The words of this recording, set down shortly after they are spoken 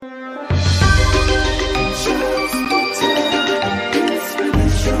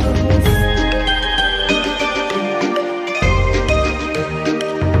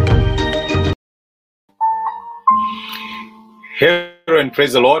Amen.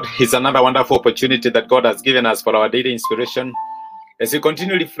 Praise the Lord. It's another wonderful opportunity that God has given us for our daily inspiration. As we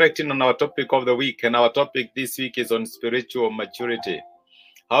continue reflecting on our topic of the week, and our topic this week is on spiritual maturity.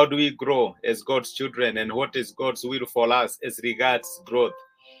 How do we grow as God's children, and what is God's will for us as regards growth?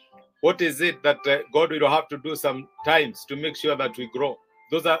 What is it that God will have to do sometimes to make sure that we grow?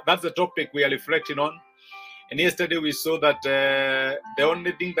 That's the topic we are reflecting on. And yesterday we saw that the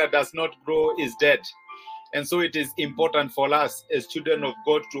only thing that does not grow is dead. And so it is important for us as children of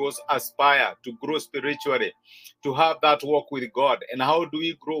God to also aspire to grow spiritually, to have that walk with God. And how do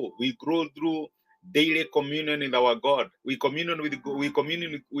we grow? We grow through daily communion with our God. We commune with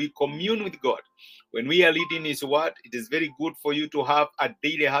God. When we are reading His Word, it is very good for you to have a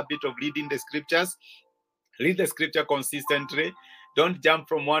daily habit of reading the scriptures. Read the scripture consistently. Don't jump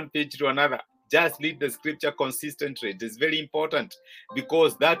from one page to another. Just read the scripture consistently. It is very important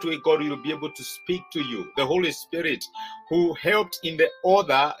because that way God will be able to speak to you. The Holy Spirit, who helped in the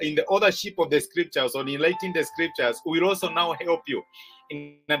authorship of the scriptures, or in writing the scriptures, will also now help you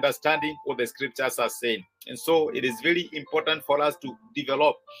in understanding what the scriptures are saying. And so it is very important for us to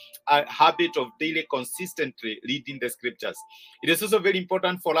develop a habit of daily consistently reading the scriptures. It is also very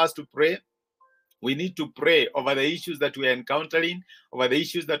important for us to pray. We need to pray over the issues that we are encountering, over the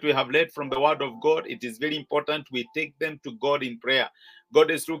issues that we have read from the Word of God. It is very important we take them to God in prayer.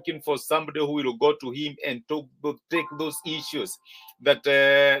 God is looking for somebody who will go to Him and take those issues that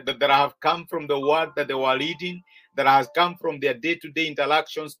have come from the Word that they were reading, that has come from their day-to-day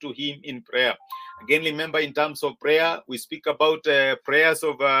interactions to Him in prayer. Again, remember, in terms of prayer, we speak about prayers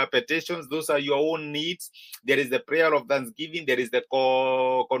of petitions. Those are your own needs. There is the prayer of thanksgiving. There is the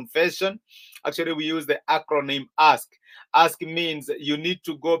confession. Actually, we use the acronym ASK. ASK means you need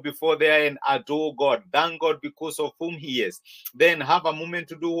to go before there and adore God. Thank God because of whom He is. Then have a moment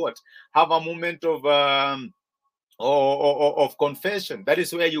to do what? Have a moment of confession. That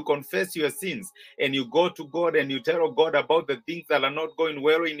is where you confess your sins and you go to God and you tell God about the things that are not going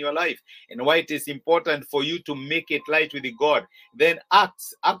well in your life and why it is important for you to make it right with God. Then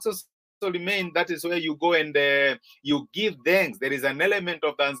acts also remain. That is where you go and you give thanks. There is an element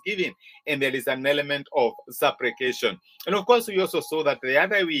of thanksgiving and there is an element of supplication. And of course, we also saw that the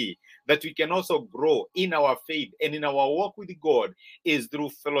other way that we can also grow in our faith and in our walk with God is through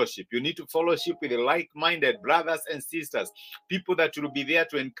fellowship. You need to fellowship with like-minded brothers and sisters, people that will be there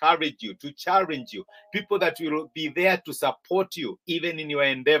to encourage you, to challenge you, people that will be there to support you, even in your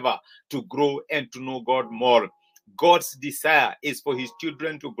endeavor to grow and to know God more. God's desire is for His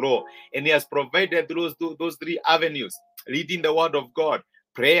children to grow, and He has provided those three avenues: reading the Word of God,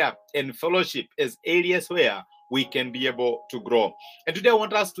 prayer, and fellowship as areas where we can be able to grow. And today I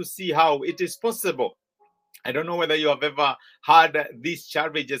want us to see how it is possible. I don't know whether you have ever had this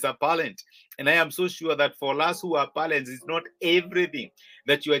challenge as a parent. And I am so sure that for us who are parents, it's not everything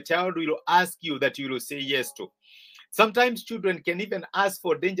that your child will ask you that you will say yes to. Sometimes children can even ask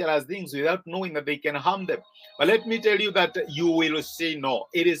for dangerous things without knowing that they can harm them. But let me tell you that you will say no.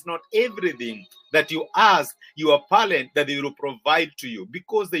 It is not everything that you ask your parent that they will provide to you,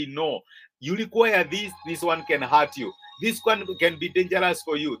 because they know you require this one can hurt you. This one can be dangerous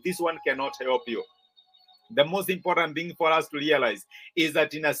for you. This one cannot help you. The most important thing for us to realize is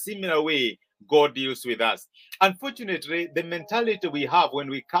that in a similar way, God deals with us. Unfortunately, the mentality we have when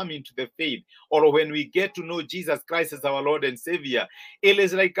we come into the faith, or when we get to know Jesus Christ as our Lord and Savior, it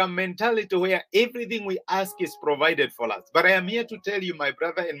is like a mentality where everything we ask is provided for us. But I am here to tell you, my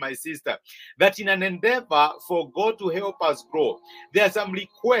brother and my sister, that in an endeavor for God to help us grow, there are some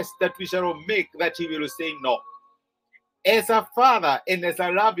requests that we shall make that He will say no. As a father and as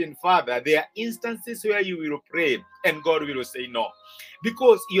a loving father, there are instances where you will pray and God will say no,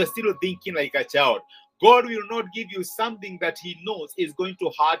 because you are still thinking like a child. God will not give you something that He knows is going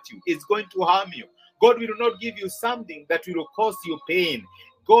to hurt you, is going to harm you. God will not give you something that will cause you pain.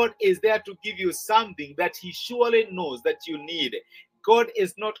 God is there to give you something that He surely knows that you need. God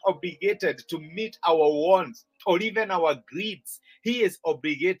is not obligated to meet our wants or even our greeds. He is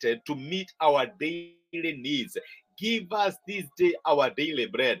obligated to meet our daily needs. Give us this day our daily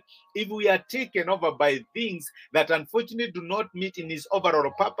bread. If we are taken over by things that unfortunately do not meet in His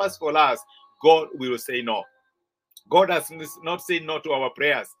overall purpose for us, God will say no. God does not say no to our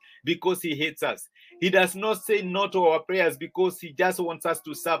prayers because He hates us. He does not say no to our prayers because He just wants us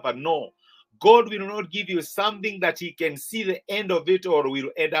to suffer. No. God will not give you something that He can see the end of it, or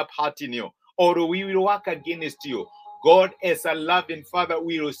will end up hurting you, or we will work against you. God, as a loving Father,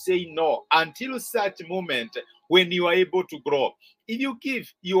 will say no until such moment when you are able to grow. If you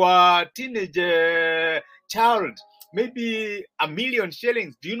give your teenage child maybe 1 million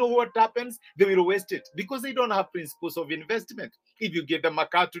shillings, do you know what happens? They will waste it because they don't have principles of investment. If you give them a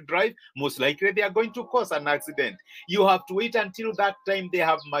car to drive, most likely they are going to cause an accident. You have to wait until that time they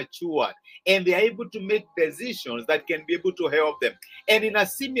have matured and they are able to make decisions that can be able to help them. And in a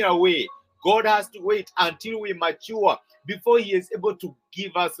similar way, God has to wait until we mature before he is able to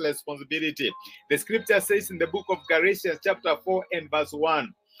give us responsibility. The scripture says in the book of Galatians chapter 4 and verse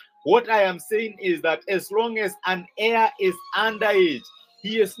 1, what I am saying is that as long as an heir is underage,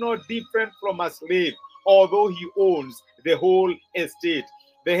 he is not different from a slave, although he owns the whole estate.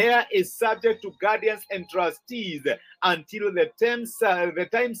 The heir is subject to guardians and trustees until the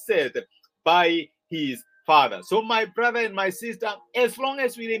time set by his father. So my brother and my sister, as long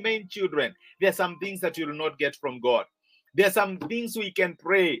as we remain children, there are some things that you will not get from God. There are some things we can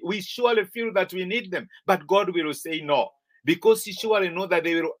pray. We surely feel that we need them, but God will say no, because he surely knows that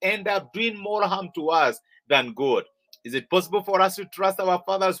they will end up doing more harm to us than good. Is it possible for us to trust our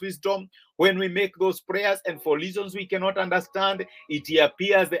Father's wisdom when we make those prayers and for reasons we cannot understand? It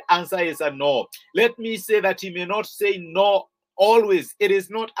appears the answer is a no. Let me say that he may not say no always. It is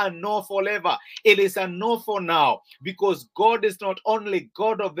not a no forever. It is a no for now, because God is not only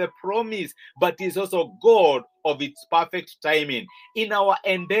God of the promise, but is also God of its perfect timing. In our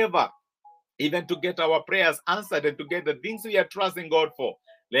endeavor, even to get our prayers answered and to get the things we are trusting God for,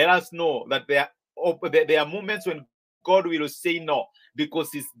 let us know that there are moments when God will say no, because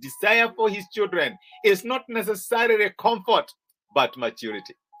his desire for his children is not necessarily comfort, but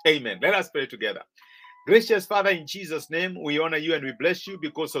maturity. Amen. Let us pray together. Gracious Father, in Jesus' name, we honor you and we bless you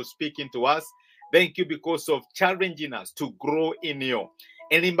because of speaking to us. Thank you because of challenging us to grow in you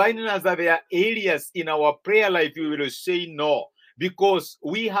and reminding us that there are areas in our prayer life we will say no, because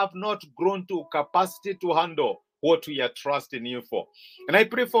we have not grown to capacity to handle what we are trusting you for. And I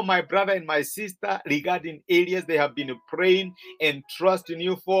pray for my brother and my sister regarding areas they have been praying and trusting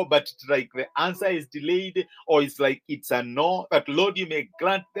you for, but it's like the answer is delayed, or it's like it's a no. But Lord, you may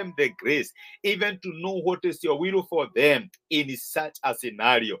grant them the grace even to know what is your will for them in such a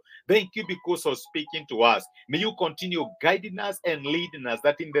scenario. Thank you because of speaking to us. May you continue guiding us and leading us,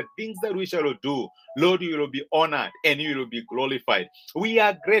 that in the things that we shall do, Lord, you will be honored and you will be glorified. We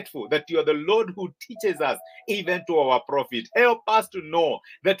are grateful that you are the Lord who teaches us even to our profit. Help us to know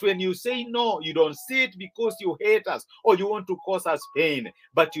that when you say no, you don't say it because you hate us or you want to cause us pain,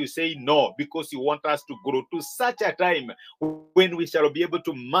 but you say no because you want us to grow to such a time when we shall be able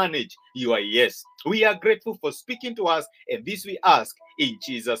to manage your yes. We are grateful for speaking to us, and this we ask in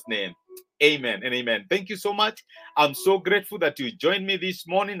Jesus' name. Amen and amen. Thank you so much. I'm so grateful that you joined me this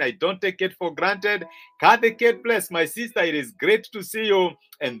morning. I don't take it for granted. God the Kate bless my sister. It is great to see you,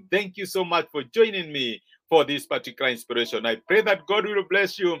 and thank you so much for joining me for this particular inspiration. I pray that God will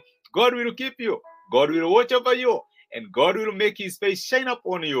bless you, God will keep you, God will watch over you, and God will make his face shine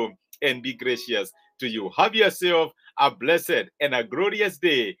upon you and be gracious to you. Have yourself a blessed and a glorious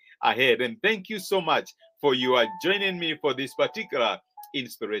day ahead. And thank you so much for you are joining me for this particular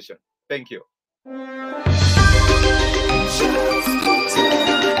inspiration. Thank you.